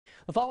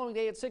The following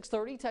day at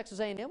 6:30, Texas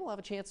A&M will have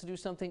a chance to do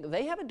something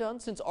they haven't done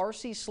since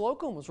R.C.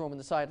 Slocum was roaming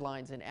the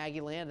sidelines in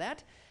Aggieland.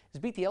 That is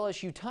beat the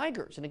LSU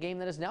Tigers in a game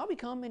that has now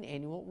become an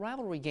annual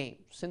rivalry game.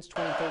 Since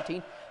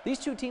 2013, these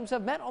two teams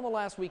have met on the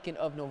last weekend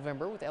of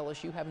November, with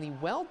LSU having the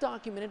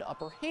well-documented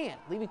upper hand,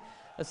 leaving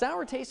a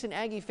sour taste in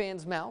Aggie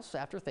fans' mouths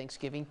after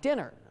Thanksgiving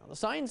dinner. Now, the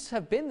signs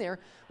have been there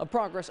of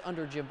progress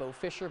under Jimbo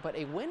Fisher, but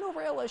a win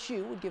over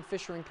LSU would give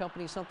Fisher and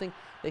company something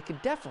they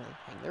could definitely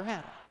hang their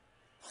hat on.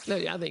 No,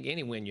 I think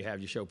any win you have,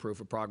 you show proof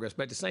of progress.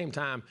 But at the same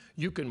time,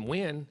 you can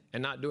win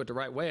and not do it the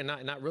right way and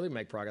not really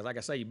make progress. Like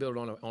I say, you build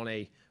it on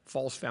a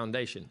false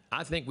foundation.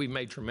 I think we've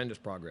made tremendous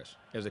progress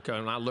as a coach.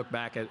 And I look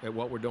back at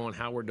what we're doing,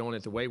 how we're doing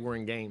it, the way we're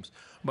in games.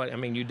 But, I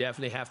mean, you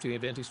definitely have to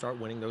eventually start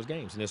winning those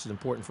games. And this is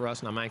important for us,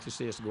 and I'm anxious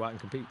to see us to go out and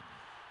compete.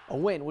 A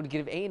win would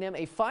give A&M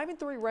a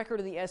 5-3 record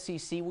in the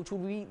SEC, which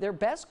would be their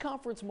best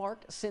conference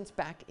mark since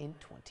back in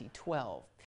 2012.